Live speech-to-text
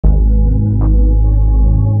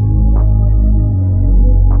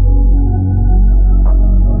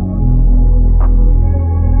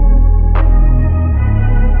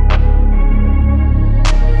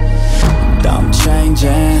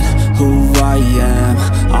am.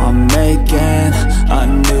 I'm making a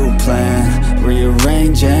new plan,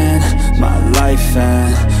 rearranging my life,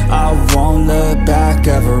 and I won't look back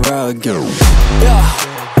ever again.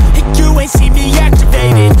 And you ain't see me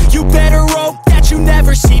activated. You better hope that you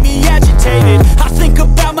never see me agitated. I think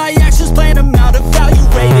about my actions, plan them out,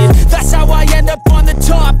 evaluated. That's how I end up on the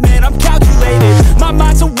top, man, I'm calculated. My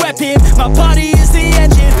mind's a weapon, my body is the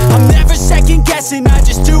engine. I'm never second guessing, I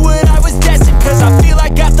just do what I was destined. Cause I feel I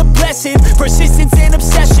got the blessing, persistence and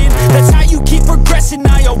obsession. That's how you keep progressing,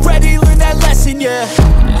 I already learned that lesson, yeah.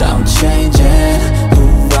 I'm changing who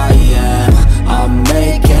I am. I'm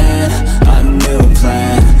making a new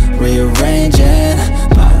plan, rearranging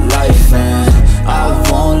my life, and I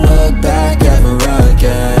won't look back ever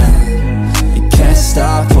again. You can't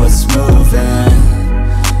stop what's moving,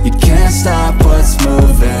 you can't stop what's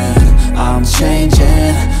moving. I'm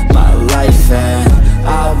changing my life, and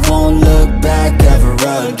I won't look back ever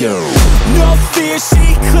again. No fear,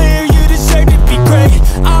 see clear,